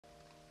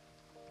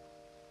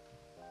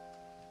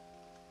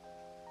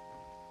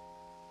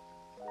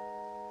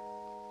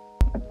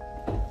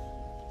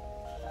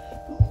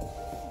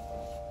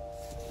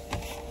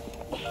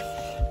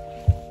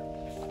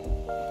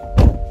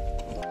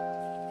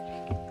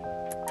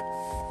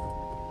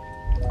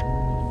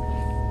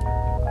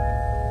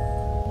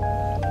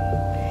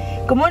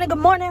Good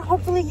morning.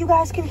 Hopefully you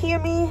guys can hear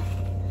me.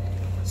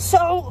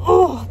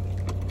 So,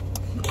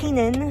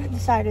 Keenan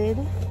decided,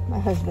 my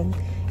husband,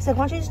 he said,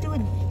 why don't you just do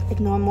it like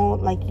normal,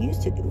 like you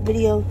used to do,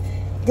 video,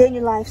 day in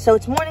your life. So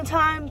it's morning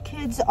time.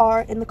 Kids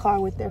are in the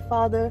car with their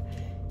father.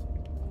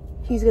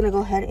 He's gonna go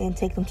ahead and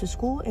take them to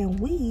school, and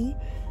we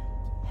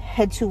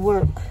head to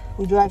work.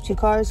 We drive 2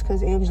 cars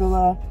because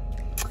Angela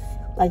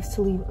likes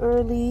to leave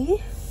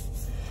early.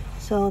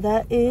 So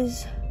that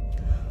is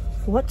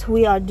what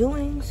we are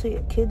doing. So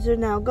your kids are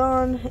now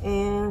gone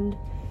and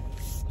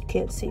you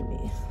can't see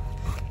me.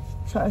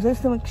 So I was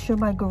just gonna make sure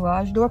my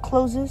garage door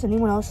closes.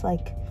 Anyone else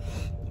like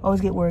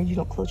always get worried you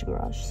don't close your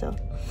garage. So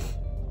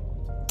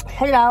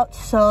headed out.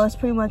 So that's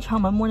pretty much how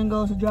my morning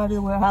goes. I drive to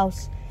the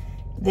warehouse.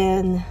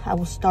 Then I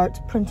will start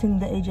printing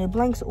the AJ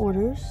Blanks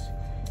orders.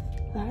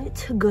 All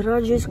right,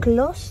 garage is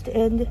closed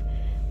and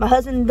my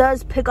husband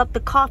does pick up the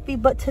coffee,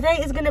 but today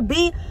is gonna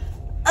be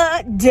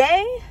a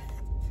day.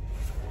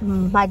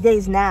 My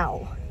days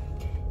now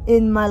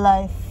in my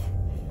life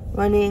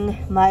running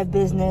my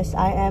business.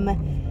 I am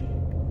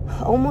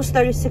almost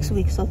 36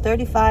 weeks, so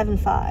 35 and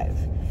 5.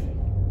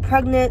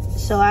 Pregnant,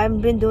 so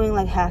I've been doing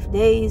like half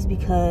days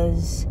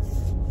because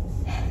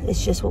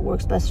it's just what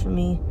works best for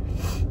me.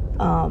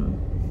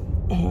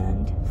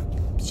 And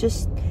it's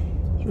just,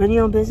 you run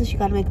your own business, you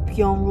gotta make up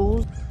your own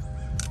rules.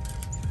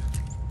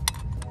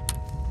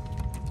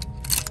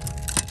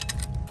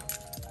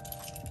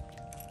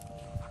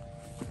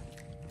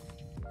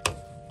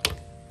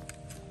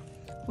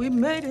 We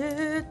made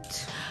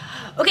it.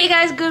 Okay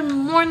guys, good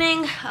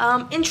morning.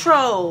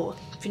 Intro.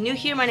 If you're new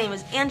here, my name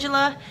is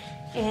Angela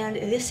and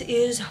this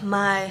is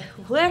my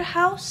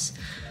warehouse.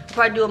 I'll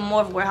probably do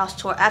more of a warehouse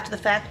tour after the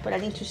fact, but I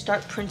need to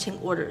start printing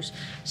orders.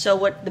 So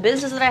what the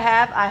business that I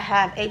have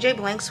AJ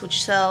Blanks,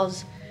 which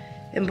sells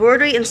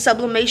embroidery and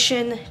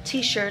sublimation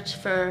t-shirts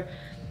for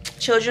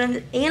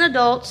children and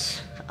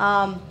adults.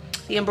 The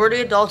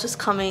embroidery adults is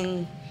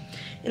coming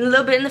in a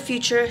little bit in the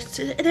future.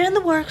 They're in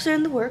the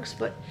works,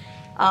 but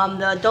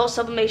the adult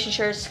sublimation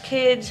shirts,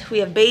 kids, we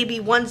have baby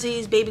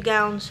onesies, baby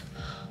gowns,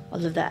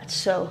 all of that.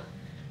 So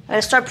I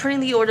gotta start printing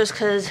the orders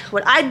because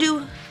what I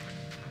do,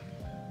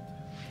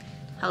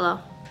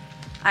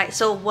 Alright,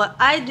 so what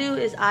I do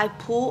is I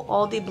pull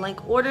all the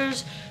blank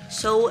orders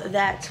so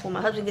that when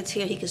my husband gets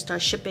here, he can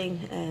start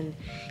shipping, and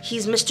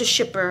he's Mr.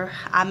 Shipper,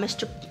 I'm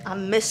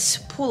Miss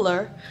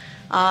Puller,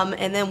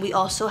 and then we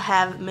also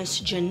have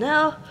Miss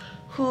Janelle,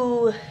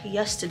 who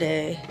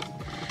yesterday,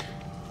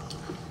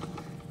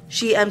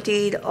 she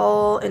emptied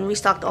all and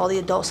restocked all the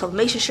adult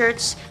sublimation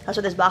shirts. That's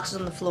why there's boxes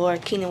on the floor.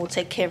 Keenan will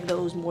take care of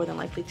those more than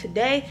likely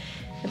today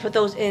and put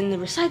those in the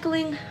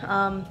recycling.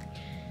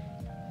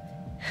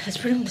 That's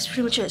pretty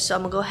much it. So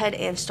I'm gonna go ahead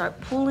and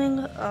start pulling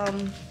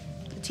the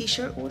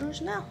t-shirt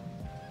orders now.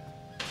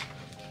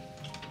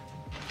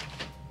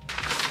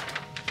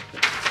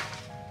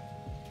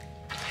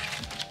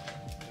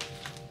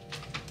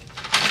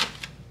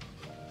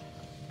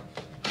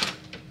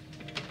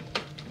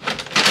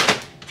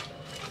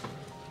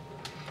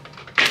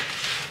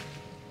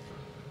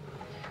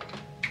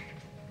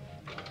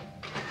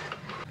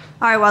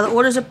 Alright, while the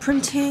orders are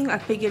printing, I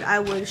figured I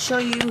would show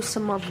you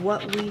some of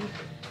what we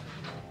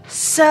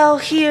sell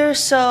here.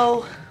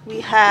 So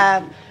we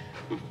have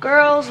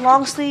girls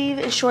long sleeve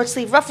and short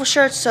sleeve ruffle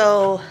shirts.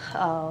 So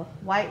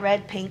white,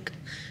 red, pink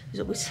is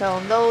what we sell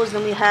on those.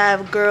 Then we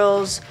have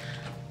girls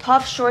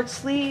puff short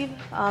sleeve.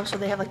 So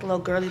they have like a little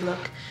girly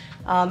look.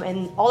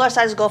 And all our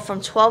sizes go from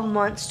 12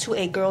 months to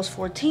a girl's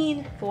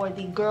 14 for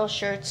the girl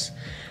shirts.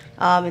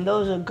 And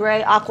those are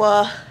gray,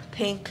 aqua,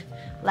 pink,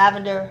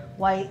 lavender,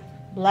 white,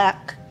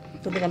 black.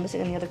 Don't think I'm missing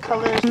any other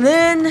colors. And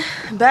then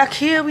back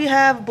here we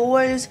have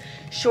boys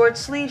short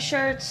sleeve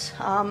shirts,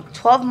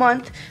 12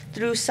 month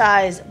through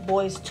size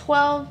boys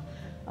 12.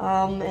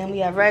 And we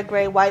have red,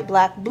 gray, white,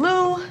 black,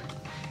 blue.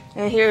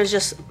 And here is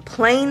just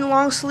plain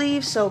long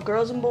sleeve. So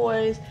girls and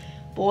boys,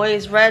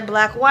 boys red,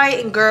 black,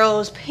 white, and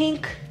girls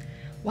pink,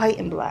 white,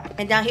 and black.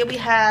 And down here we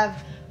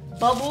have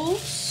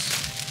bubbles.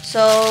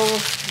 So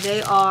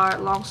they are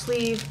long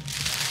sleeve.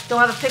 Don't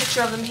have a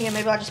picture of them here.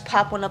 Maybe I'll just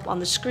pop one up on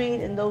the screen.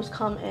 And those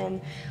come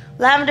in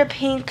lavender,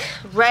 pink,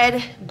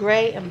 red,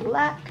 gray, and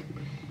black.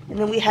 And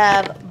then we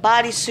have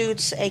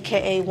bodysuits,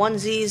 aka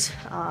onesies.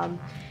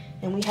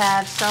 And we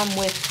have some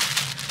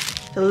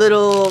with the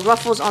little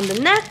ruffles on the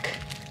neck.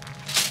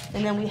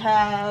 And then we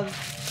have,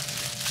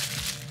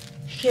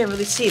 you can't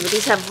really see, but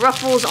these have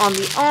ruffles on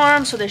the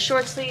arm. So they're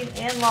short sleeve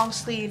and long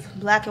sleeve,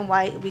 black and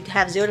white. We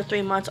have 0 to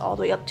 3 months all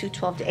the way up to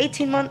 12 to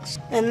 18 months.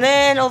 And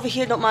then over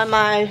here, don't mind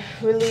my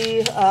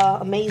really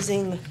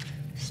amazing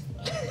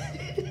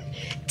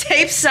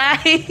tape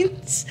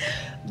signs,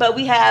 but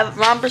we have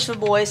rompers for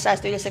boys size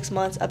 3 to 6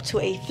 months up to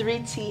a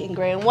 3T in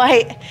gray and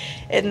white.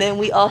 And then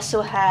we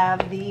also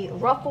have the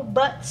ruffle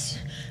butts,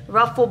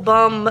 ruffle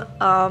bum.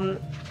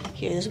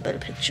 Here's a better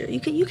picture. You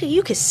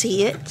can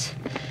see it,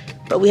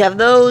 but we have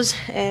those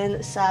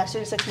and size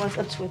 3 to 6 months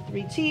up to a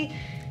 3T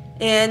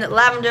in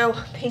lavender,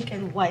 pink,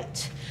 and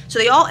white. So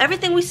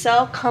everything we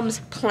sell comes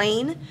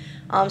plain.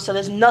 So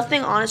there's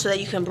nothing on it so that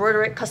you can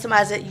embroider it,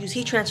 customize it, use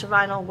heat transfer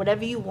vinyl,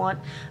 whatever you want.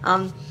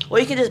 Or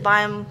you can just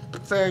buy them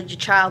for your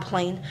child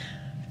plain.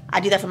 I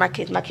do that for my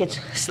kids. My kids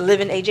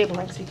live in AJ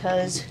blanks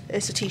because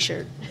it's a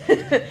t-shirt.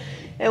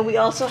 And we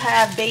also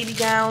have baby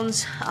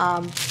gowns.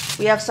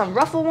 We have some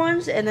ruffle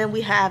ones, and then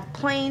we have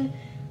plain,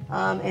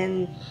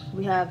 and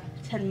we have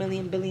 10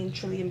 million, billion,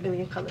 trillion,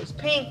 billion colors.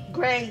 Pink,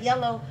 gray,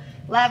 yellow,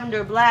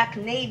 lavender, black,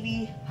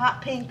 navy,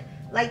 hot pink,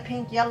 light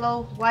pink,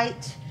 yellow,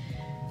 white.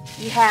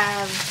 We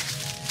have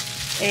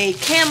a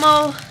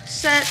camo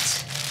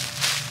set.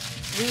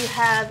 We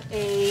have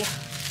a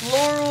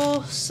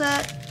floral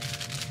set,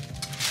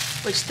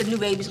 which the new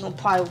baby's gonna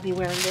probably be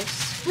wearing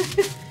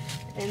this.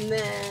 And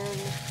then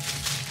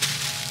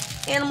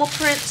animal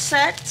print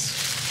set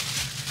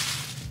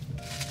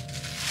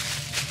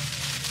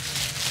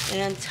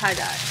and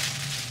tie-dye.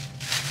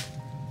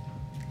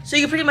 So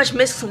you can pretty much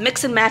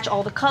mix and match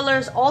all the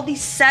colors. All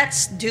these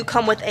sets do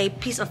come with a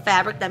piece of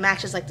fabric that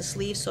matches like the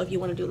sleeves, so if you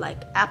want to do like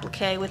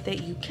applique with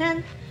it, you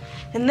can.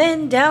 And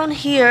then down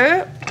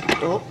here,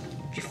 oh,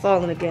 you're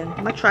falling again.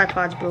 My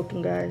tripod's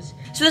broken, guys.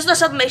 So this is the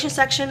sublimation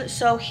section.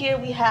 So here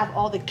we have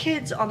all the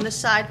kids on this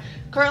side.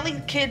 Currently,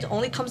 the kids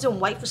only comes in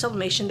white for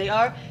sublimation. They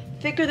are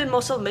thicker than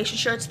most sublimation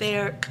shirts.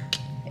 They're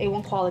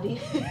A1 quality.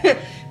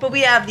 But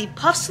we have the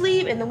puff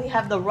sleeve, and then we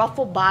have the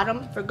ruffle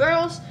bottom for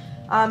girls.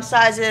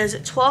 Sizes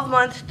 12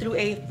 month through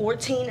a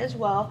 14 as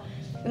well.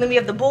 And then we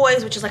have the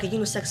boys, which is like a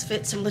unisex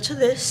fit similar to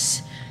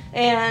this.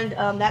 And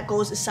that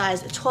goes a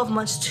size 12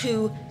 months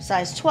to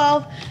size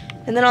 12.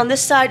 And then on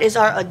this side is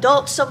our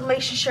adult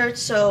sublimation shirts.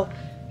 So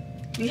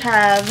we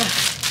have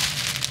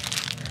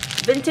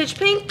vintage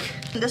pink.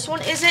 This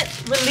one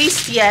isn't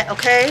released yet,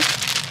 okay?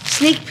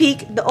 Sneak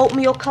peek, the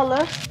oatmeal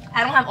color.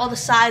 I don't have all the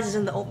sizes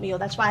in the oatmeal.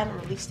 That's why I haven't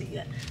released it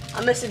yet.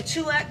 I'm missing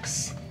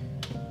 2X,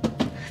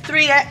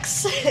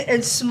 3X,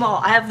 and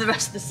small. I have the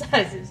rest of the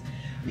sizes.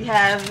 We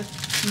have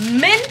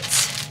mint,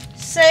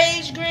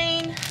 sage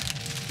green,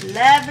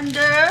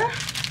 lavender,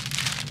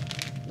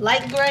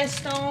 light gray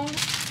stone.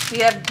 We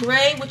have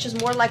gray, which is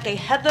more like a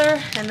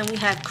heather, and then we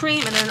have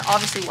cream, and then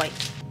obviously white.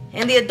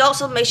 And the adult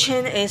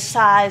sublimation is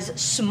size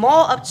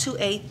small up to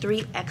a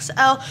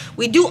 3XL.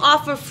 We do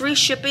offer free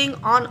shipping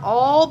on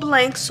all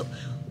blanks,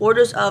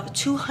 orders of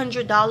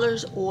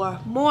 $200 or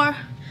more.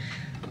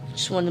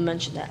 Just wanted to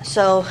mention that.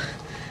 So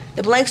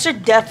the blanks are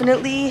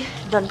definitely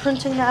done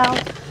printing now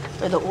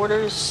for the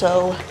orders,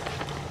 so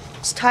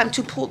it's time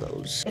to pull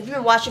those. If you've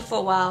been watching for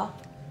a while,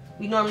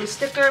 we normally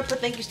put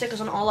thank you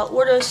stickers on all our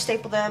orders,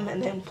 staple them,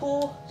 and then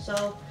pull.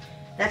 So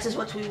that's just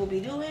what we will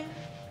be doing.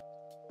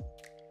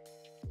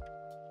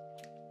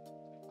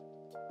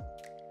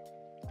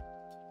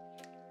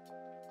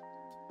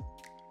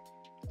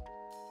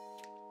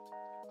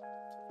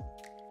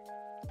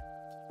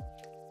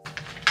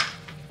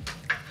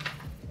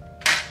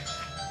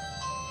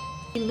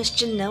 Miss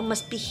Janelle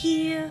must be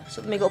here.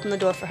 So let me go open the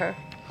door for her.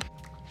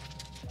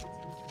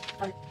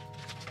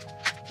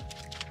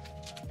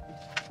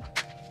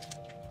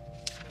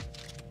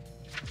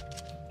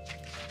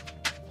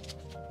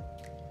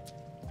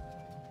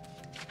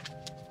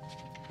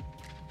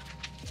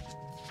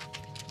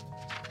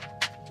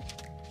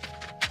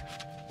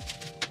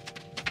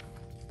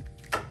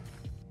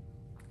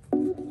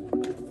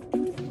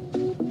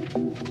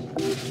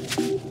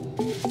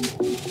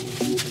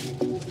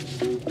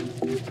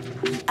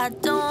 I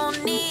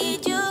don't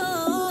need you,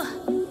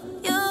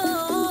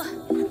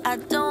 I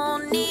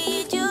don't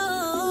need you,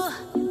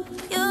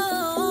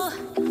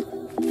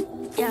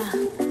 yeah.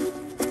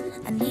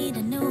 I need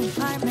a new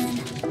apartment,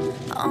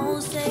 my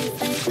own safe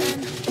haven,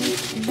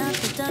 not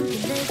the dump you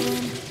live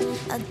in.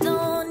 I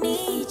don't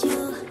need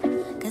you,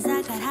 cause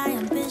I got high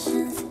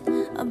ambitions,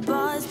 a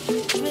boss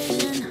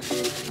vision,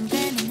 I'm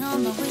granting all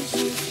my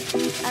wishes.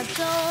 I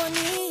don't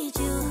need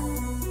you,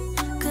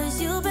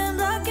 cause you've been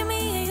blocking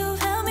me and you've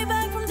held me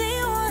back from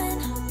day one.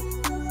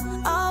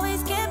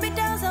 Always kept me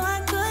down so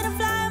I couldn't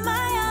fly on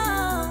my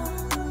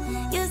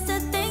own. Used to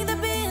think that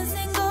being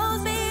single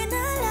was being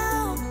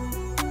alone.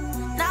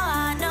 Now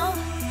I know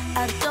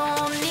I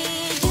don't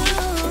need you,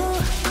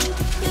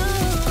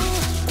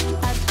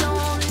 I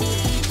don't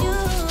need you,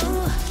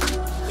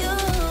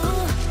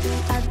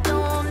 I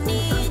don't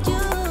need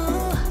you,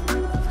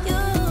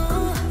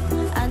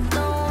 I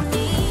don't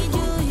need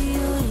you,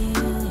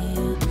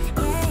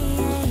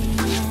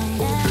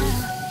 yeah.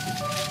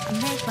 I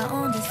make my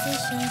own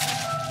decisions.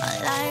 My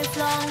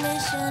lifelong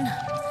mission,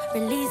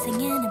 releasing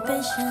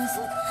inhibitions.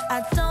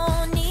 I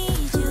don't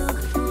need you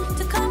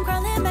to come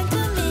crawling back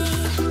to me,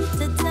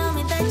 to tell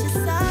me that you're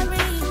sorry.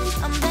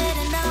 I'm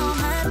better now, I'm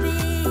happy.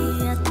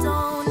 I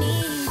don't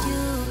need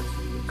you,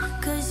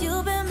 cause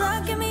you've been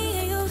blocking me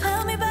and you've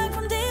held me back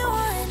from day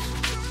one.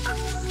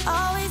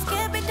 Always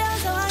kept me down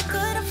so I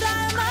couldn't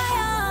fly on my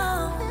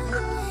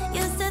own.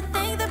 Used to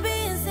think that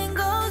being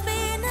single was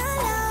being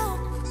alone.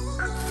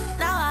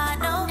 Now I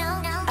know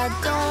I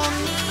don't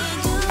need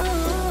you.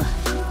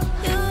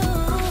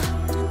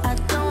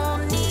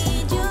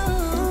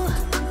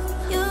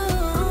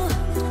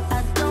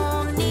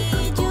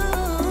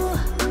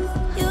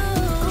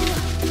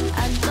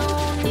 I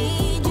don't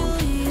need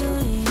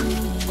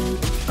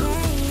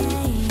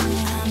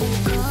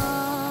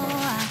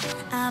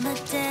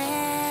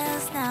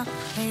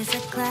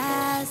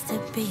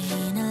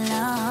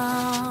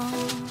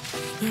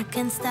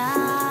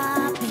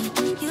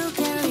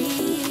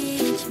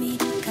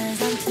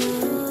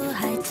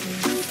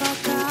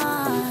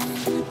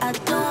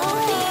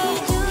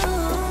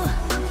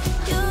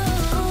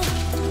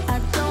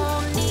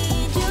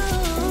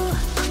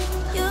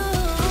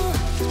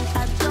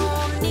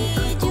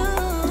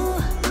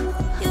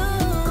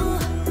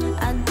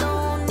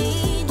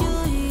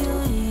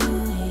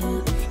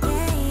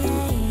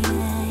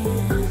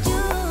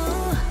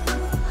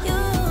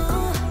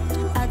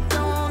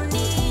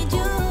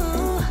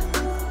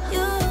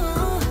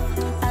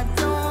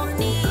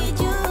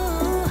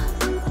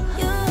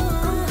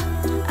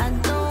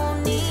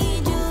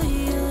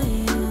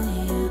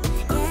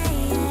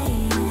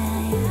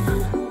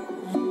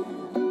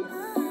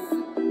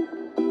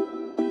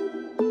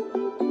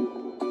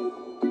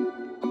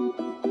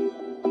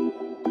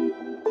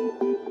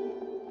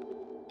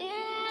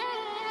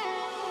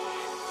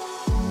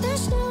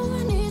There's no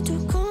need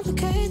to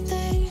complicate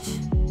things.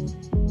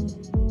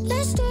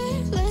 Let's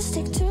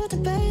stick to the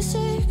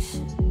basics.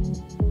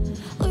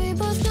 We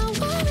both know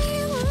what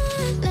we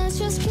want. Let's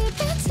just keep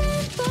it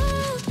simple.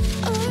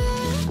 Oh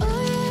yeah, oh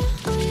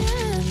yeah, oh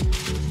yeah.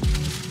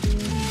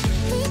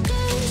 We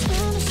dance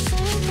on the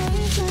same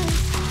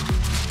wavelength.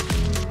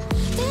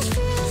 This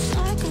feels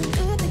like a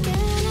new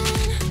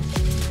beginning.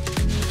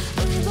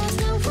 We both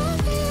know what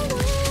we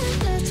want.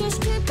 Let's just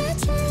keep it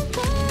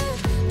simple.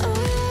 Oh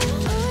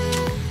yeah, oh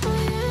yeah, oh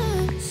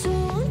yeah. So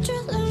won't you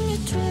let me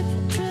trip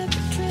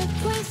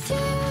with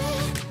you?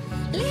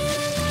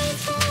 Leading light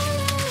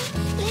follow,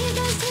 lead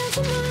us till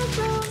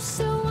tomorrow.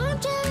 So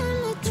won't you let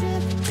me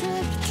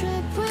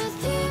trip with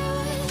you?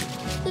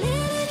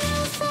 Leading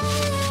light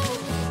follow,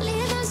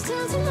 lead us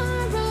till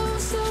tomorrow.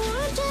 So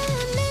won't you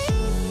let me?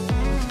 So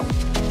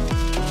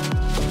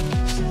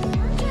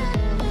won't you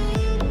let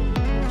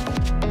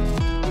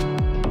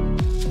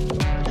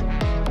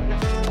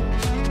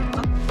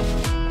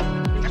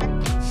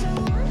me? So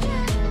won't you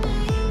let me?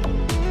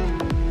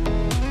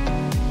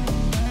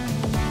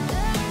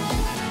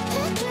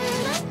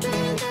 I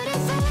dream that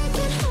if I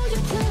could hold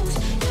you close,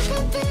 you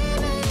could be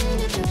my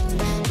antidote.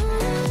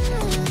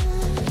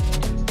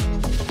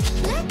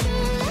 Let me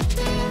run away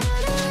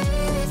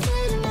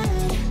through the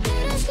night.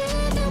 Let us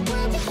leave the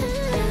world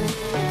behind.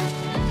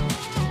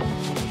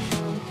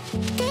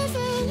 Give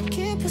in,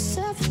 keep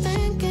yourself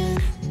thinking.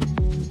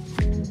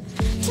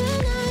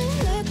 Tonight,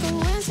 let go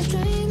and start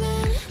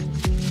dreaming.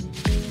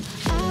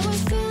 I was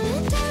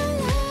feeling down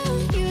low,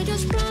 you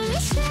just brought me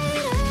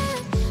straight up.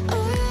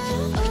 Oh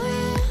yeah, oh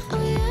yeah,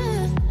 oh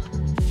yeah.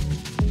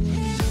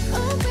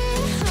 Oh,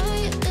 we're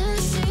higher than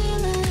the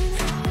ceiling.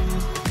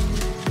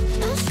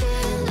 I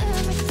feel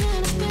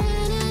everything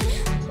spinning.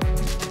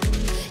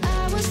 I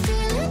was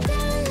feeling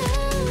down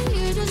low,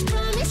 you just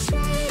brought me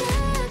straight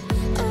up.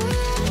 Oh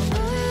yeah,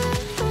 oh yeah,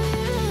 oh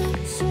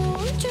yeah. So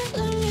won't you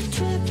let me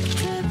trip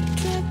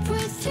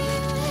with you?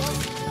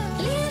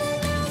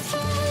 Leading out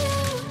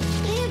follow,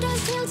 lead us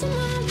till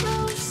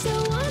tomorrow. So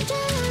won't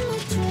you let me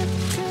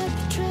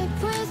trip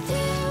with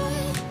you?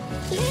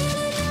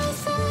 Leading out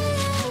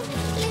follow,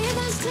 lead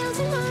us till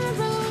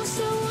tomorrow.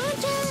 So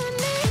won't you let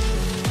me?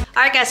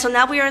 Alright guys, so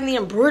now we are in the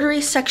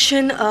embroidery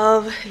section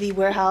of the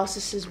warehouse.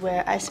 This is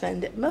where I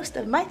spend most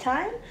of my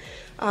time.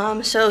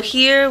 So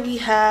here we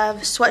have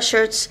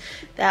sweatshirts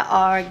that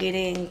are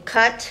getting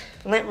cut,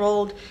 lint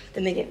rolled,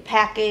 then they get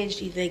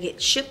packaged. Either they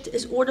get shipped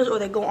as orders or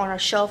they go on our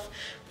shelf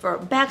for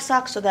back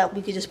stock so that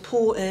we can just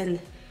pull and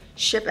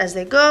ship as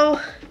they go.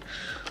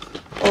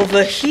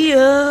 Over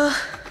here,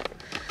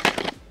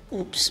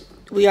 oops,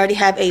 we already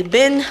have a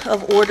bin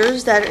of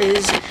orders that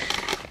is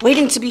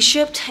waiting to be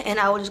shipped, and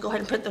I will just go ahead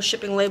and print those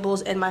shipping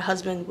labels, and my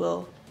husband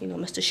will, you know,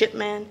 Mr.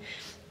 Shipman,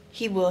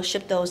 he will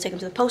ship those, take them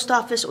to the post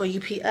office or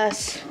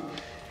UPS.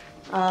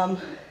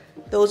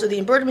 Those are the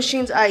embroidery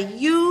machines I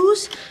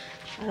use.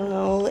 I don't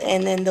know,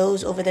 and then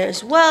those over there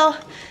as well.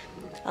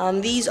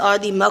 These are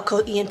the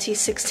Melco ENT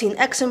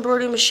 16X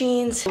embroidery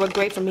machines. They work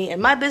great for me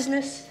and my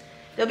business.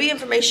 There'll be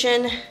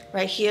information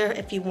right here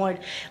if you would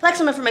like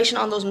some information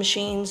on those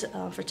machines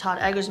for Todd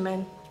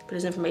Eggersman. Put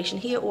his information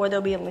here, or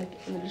there'll be a link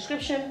in the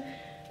description.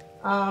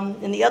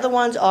 And the other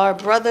ones are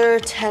Brother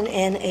 10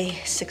 and a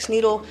 6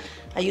 needle.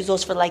 I use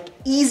those for like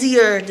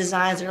easier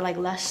designs that are like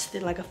less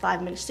than like a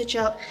 5-minute stitch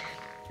out.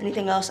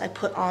 Anything else I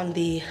put on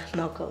the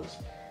Melcos.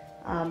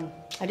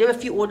 I do have a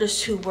few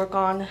orders to work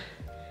on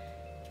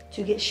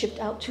to get shipped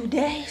out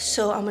today,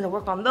 so I'm gonna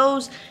work on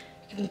those.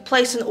 You can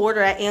place an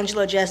order at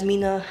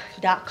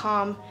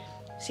angelajasmina.com.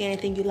 See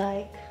anything you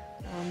like,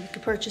 you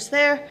can purchase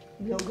there.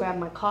 Go grab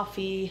my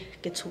coffee,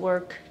 get to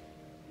work.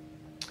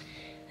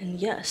 And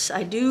yes,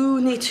 I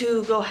do need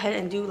to go ahead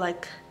and do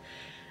like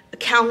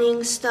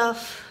accounting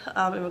stuff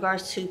in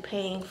regards to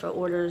paying for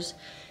orders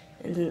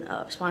and then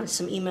responding to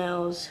some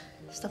emails,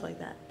 stuff like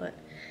that. But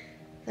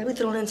that'll be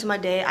thrown into my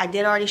day. I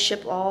did already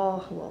ship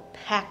all, well,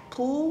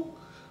 pull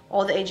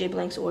all the AJ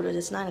Blanks orders.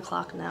 It's 9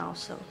 o'clock now,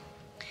 so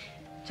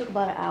it took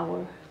about an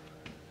hour.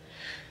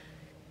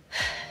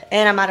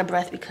 And I'm out of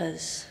breath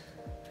because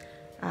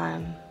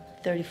I'm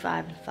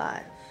 35 and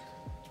 5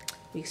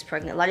 weeks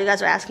pregnant. A lot of you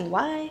guys are asking,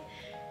 why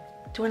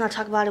do I not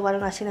talk about it? Why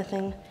don't I say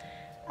nothing?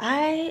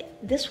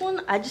 This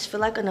one, I just feel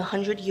like an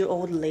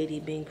 100-year-old lady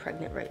being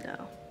pregnant right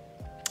now.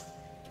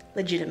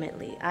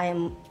 Legitimately. I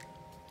am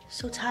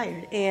so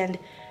tired. And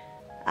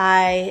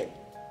I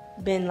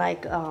been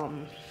like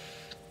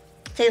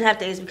taking half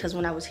days because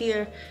when I was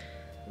here,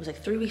 it was like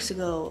 3 weeks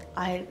ago,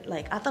 I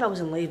thought I was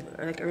in labor,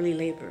 or like early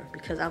labor,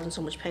 because I was in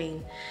so much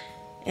pain.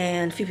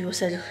 And a few people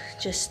said,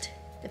 just,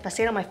 if I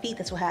stayed on my feet,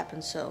 that's what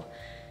happens. So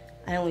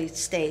I only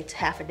stayed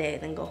half a day,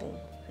 then go home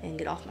and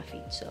get off my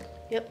feet. So,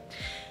 yep.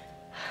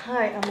 All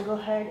right, I'm gonna go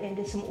ahead and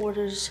get some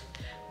orders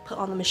put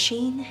on the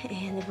machine,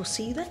 and we'll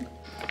see you then.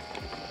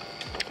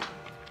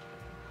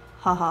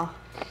 Ha ha.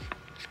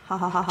 Ha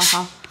ha ha ha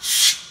ha.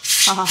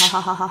 Ha ha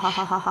ha ha ha ha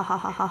ha ha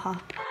ha ha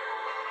ha.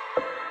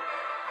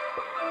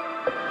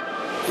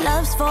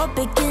 Love's for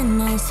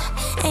beginners,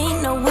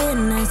 ain't no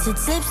witness. It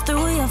slips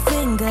through your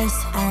fingers.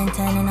 I ain't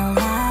telling no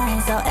lies.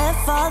 So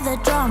F all the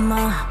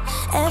drama,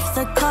 F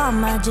the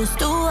karma, just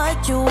do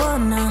what you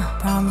wanna.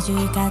 Promise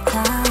you got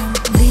time.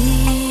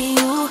 Be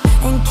you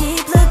and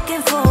keep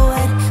looking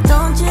forward.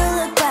 Don't you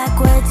look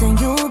backwards and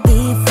you'll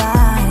be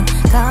fine.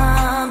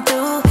 Come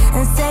through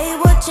and say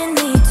what you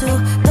need to.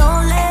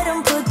 Don't let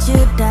them put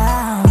you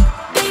down.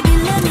 Baby,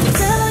 let me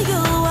tell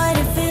you what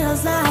it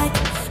feels like.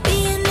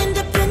 Being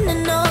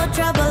independent, no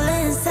trouble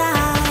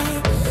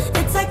inside.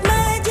 It's like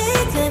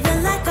magic,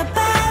 living like a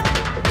pet.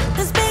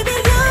 'Cause baby,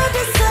 you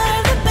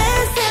deserve the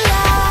best in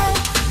life.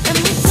 Let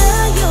me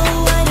tell you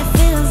what it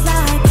feels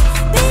like.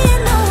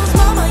 Being no one's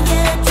mama,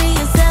 yeah, treat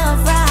yourself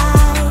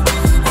right.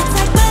 It's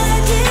like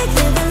magic,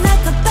 living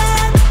like a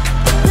pet.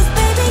 'Cause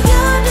baby,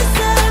 you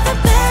deserve the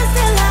best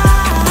in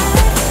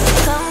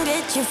life. Come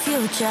get your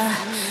future.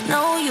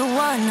 Know you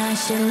wanna,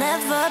 she'll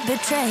never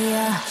betray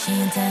ya. She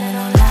ain't telling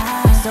no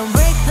lies. So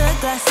break the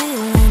glass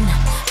ceiling,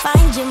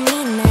 find your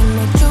meaning,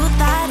 make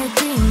truth out of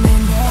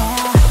dreaming,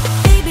 yeah.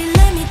 Baby,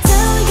 let me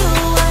tell you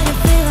what it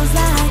feels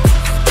like.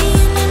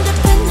 Being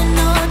independent,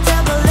 no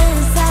trouble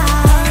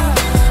inside.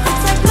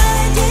 It's like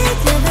magic,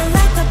 living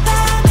like a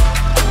pet.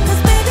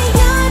 'Cause baby,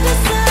 you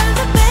deserve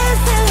the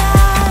best in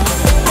life.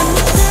 Let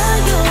me tell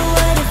you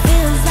what it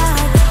feels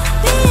like.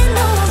 Being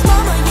no one's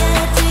mama,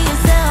 yeah, treat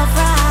yourself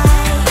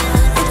right.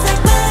 It's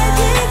like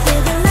magic,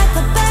 living like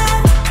a pet.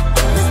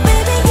 'Cause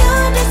baby, you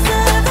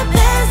deserve the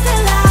best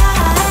in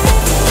life.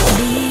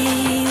 Be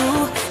you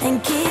and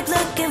keep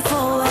looking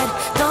forward.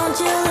 Don't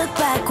you look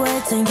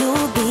backwards and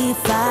you'll be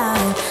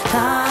fine.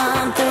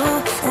 Come through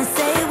and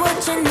say what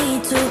you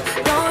need to.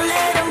 Don't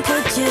let them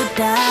put you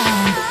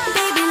down.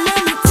 Baby,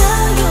 let me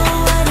tell you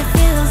what it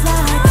feels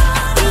like.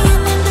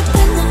 Being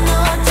independent, no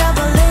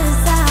trouble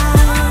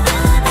inside.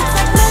 It's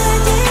like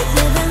magic,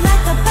 living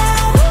like a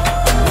pet.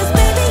 'Cause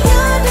baby,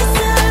 you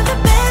deserve the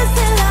best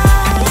in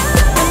life.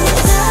 Let me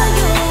tell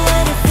you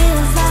what it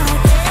feels like.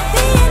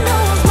 Being no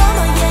one's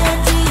mama, yeah,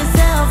 treat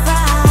yourself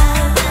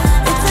right.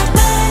 It's like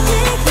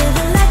magic,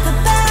 living like a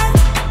pet.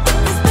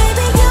 'Cause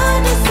baby, you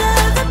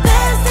deserve the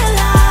best in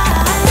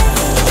life.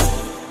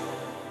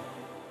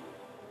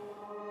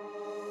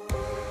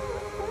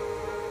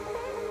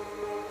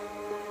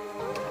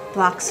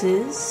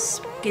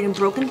 Boxes getting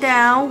broken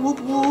down. Whoop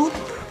whoop.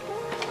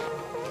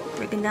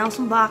 Breaking down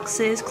some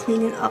boxes,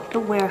 cleaning up the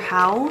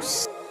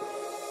warehouse.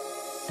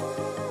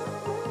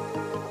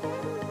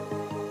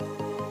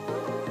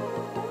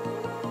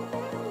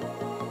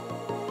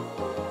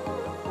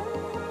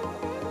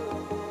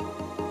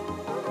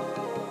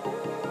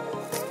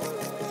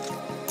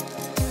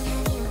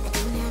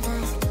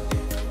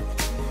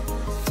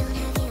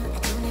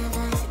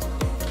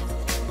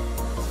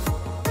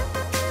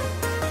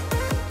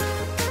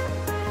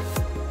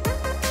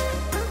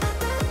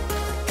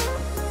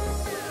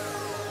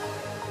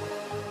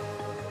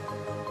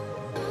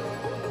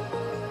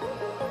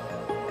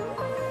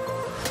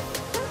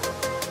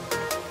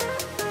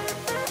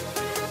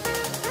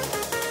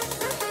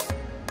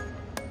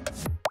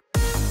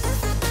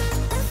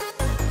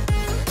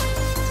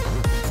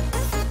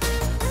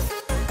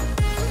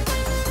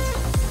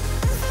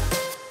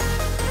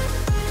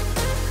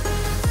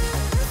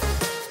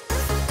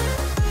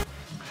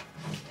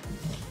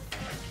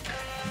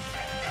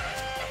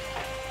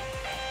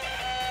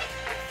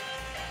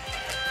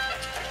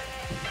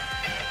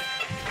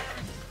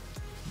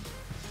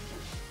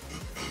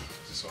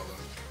 This all up?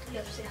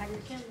 Yep, say hi to the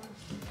camera.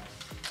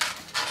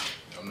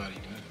 I'm not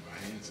even in my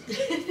hands.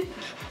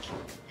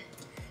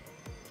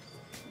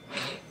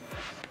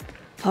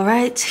 All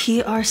right,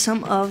 here are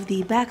some of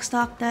the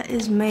backstock that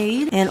is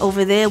made. And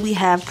over there we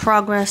have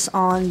progress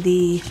on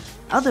the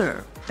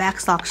other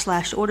backstock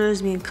 /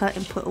 orders being cut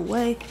and put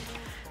away.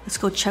 Let's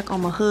go check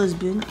on my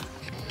husband.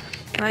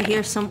 Right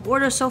here, some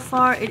orders so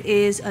far. It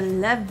is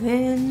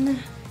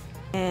 11.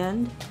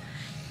 And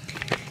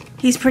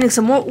he's printing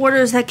some more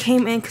orders that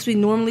came in because we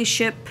normally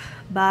ship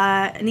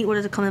by, any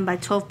orders that come in by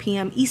 12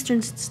 p.m.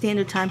 Eastern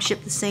Standard Time,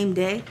 ship the same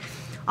day.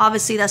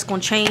 Obviously, that's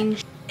going to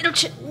change. It'll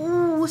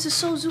ooh, this is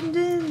so zoomed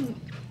in.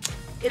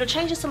 It'll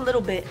change just a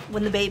little bit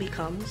when the baby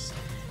comes.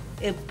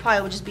 It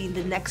probably will just be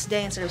the next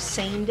day instead of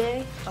same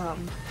day.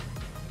 Dang,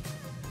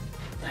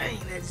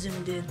 that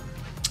zoomed in.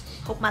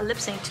 Hope my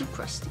lips ain't too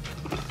crusty.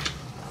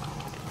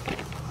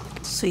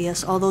 So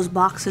yes, all those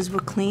boxes were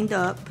cleaned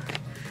up.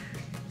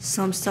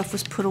 Some stuff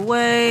was put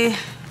away.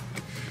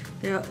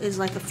 There is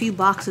like a few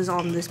boxes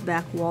on this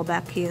back wall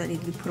back here that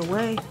need to be put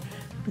away.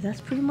 But that's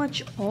pretty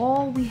much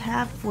all we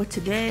have for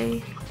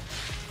today.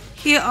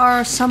 Here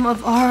are some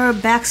of our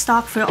back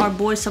stock for our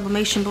boys'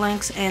 sublimation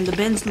blanks, and the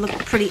bins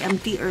looked pretty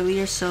empty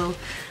earlier, so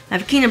I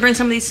have Keenan bring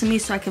some of these to me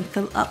so I can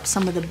fill up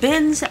some of the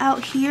bins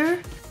out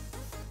here.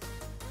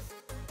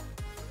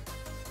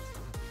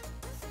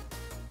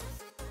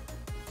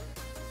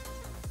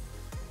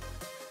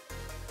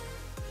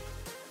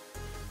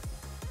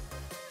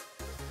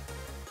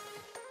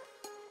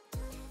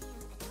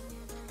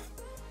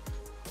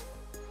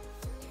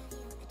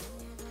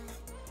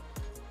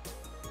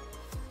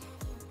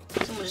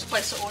 Someone just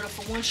placed an order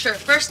for one shirt.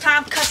 First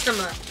time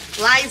customer,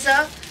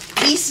 Liza,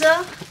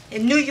 Lisa.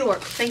 in New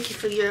York. Thank you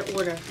for your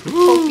order.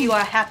 Hope you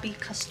are a happy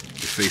customer.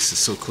 Your face is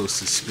so close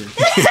to spin.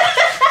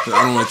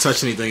 I don't want to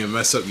touch anything and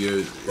mess up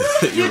your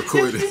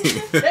recording.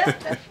 Good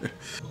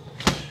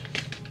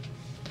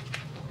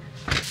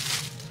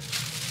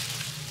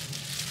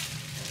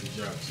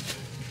job today.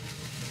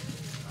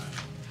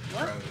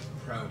 What?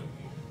 Proud of you.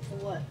 For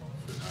what?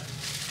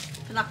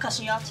 For not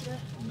cussing you out today?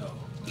 No.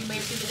 You made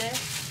it through the day?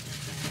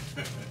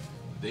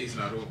 The day's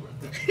not over.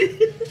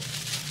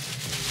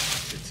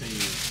 Continue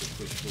to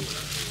push forward. I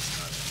know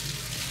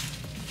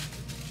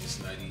it's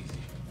not easy.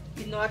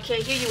 You know I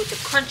can't hear you with the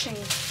crunching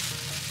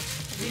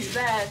of these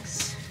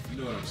bags. You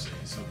know what I'm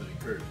saying? Something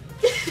encouraging.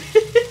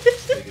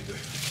 Take it there.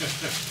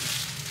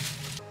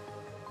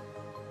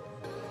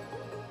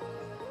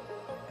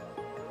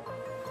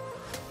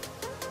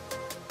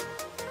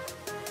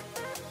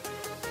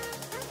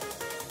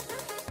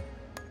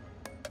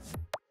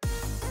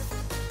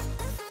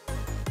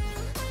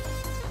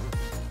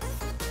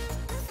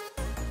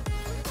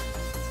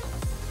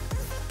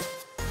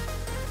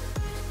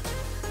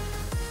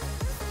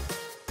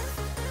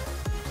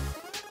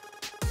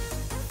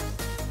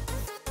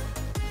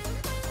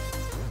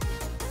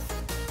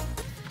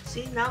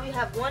 See, now we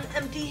have one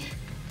empty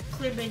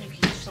clear bin. You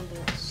can use something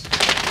else.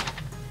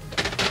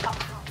 Pop,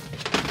 pop,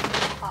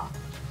 pop.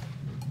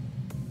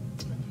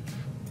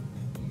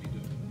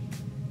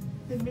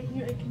 Been making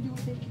it. I can do it.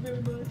 Thank you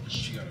very much.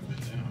 She got a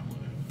bit down.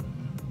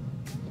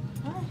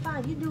 Alright,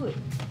 fine. You do it.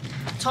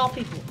 Tall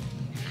people.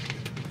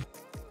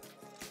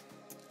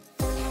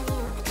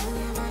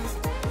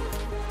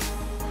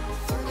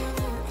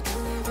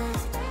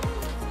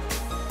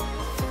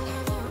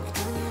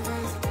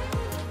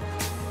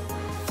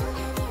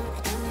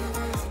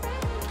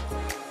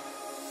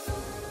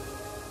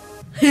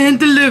 Hand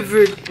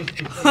delivered.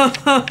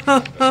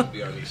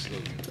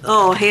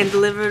 Oh, hand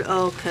delivered?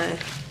 Okay.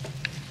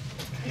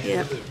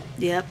 Yep.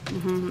 Yep.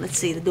 Let's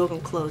see. The door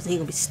gonna close. He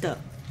gonna be stuck.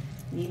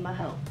 Need my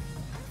help.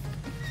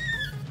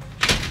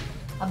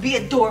 I'll be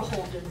a door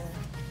holder now.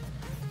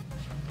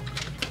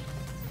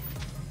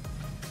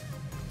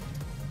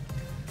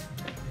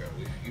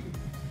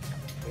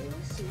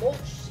 Smoke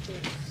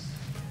sticks.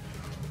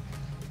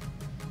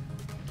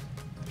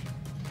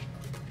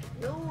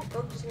 No,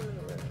 I'm just running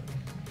around.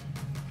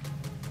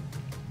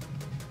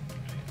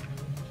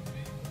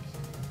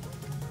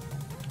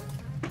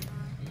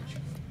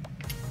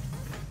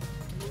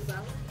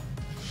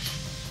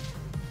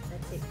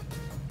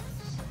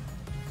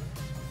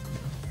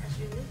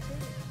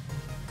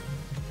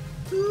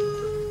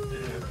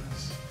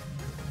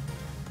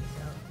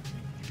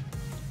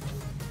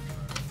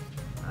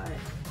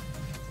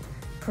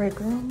 Break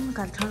room.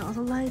 Gotta turn all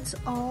the lights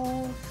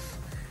off.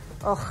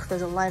 Oh,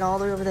 there's a light all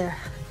the way over there.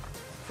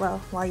 Well,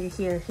 while you're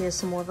here, here's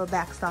some more of a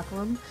backstock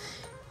room.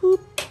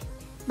 Boop.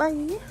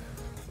 Bye.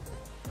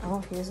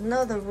 Oh, here's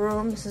another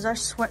room. This is our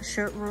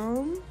sweatshirt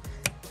room.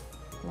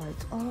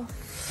 Lights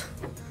off.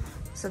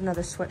 It's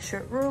another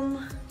sweatshirt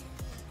room.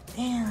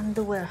 And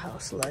the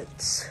warehouse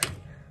lights.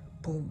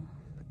 Boom.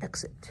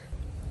 Exit.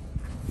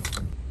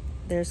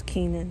 There's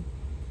Keenan.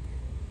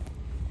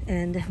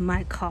 And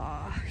my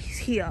car. He's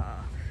here.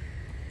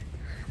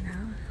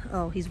 Now,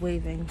 oh, he's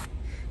waving.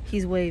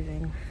 He's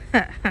waving.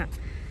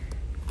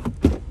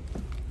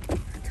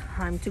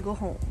 Time to go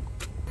home.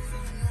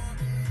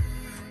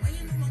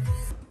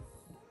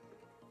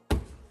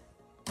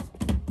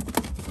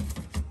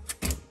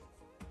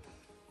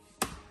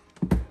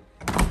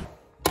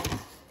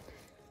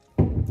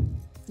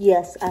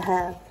 Yes, I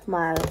have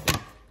my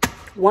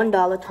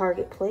 $1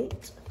 Target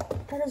plate.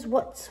 That is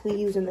what we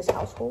use in this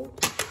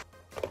household.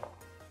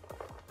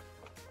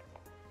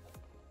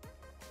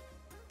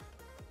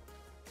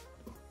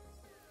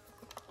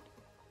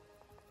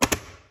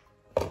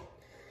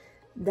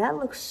 That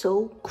looks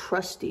so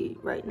crusty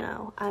right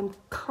now. I'm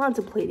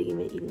contemplating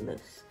even eating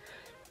this.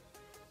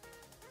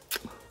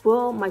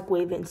 We'll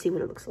microwave it and see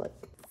what it looks like.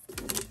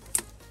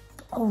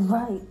 All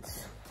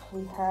right,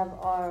 we have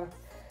our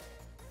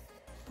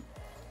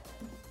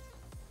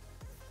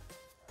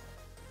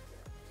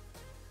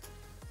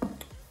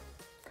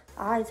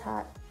eyes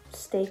hot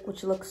steak,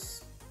 which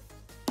looks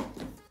a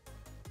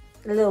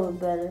little bit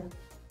better.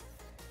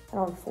 I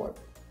don't have a fork,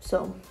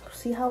 so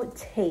see how it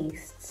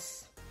tastes.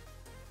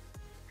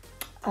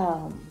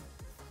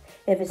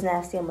 If it's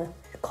nasty, I'm gonna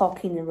call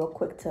Keenan real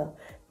quick to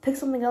pick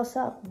something else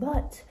up.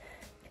 But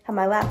I have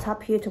my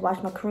laptop here to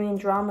watch my Korean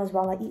dramas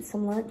while I eat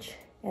some lunch,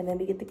 and then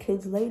we get the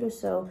kids later.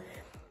 So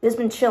it's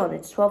been chilling.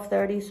 It's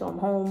 12:30, so I'm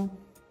home,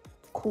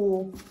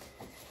 cool,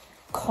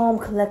 calm,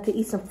 collected,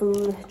 eat some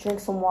food, drink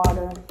some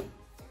water.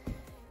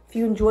 If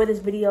you enjoyed this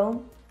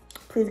video,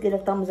 please give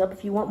it a thumbs up.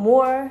 If you want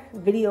more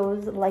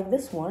videos like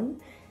this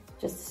one,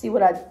 just to see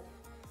what I,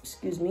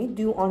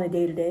 do on a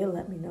day-to-day,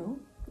 let me know.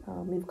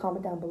 Leave a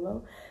comment down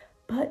below.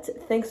 But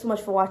thanks so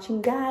much for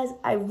watching, guys.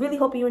 I really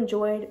hope you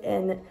enjoyed.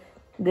 And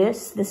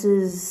this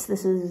is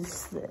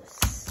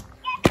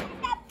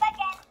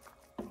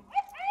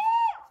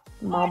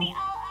mom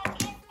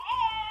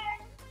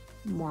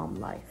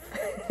life.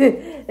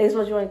 Thanks so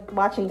much for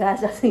watching,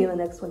 guys. I'll see you in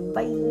the next one.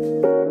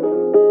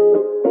 Bye.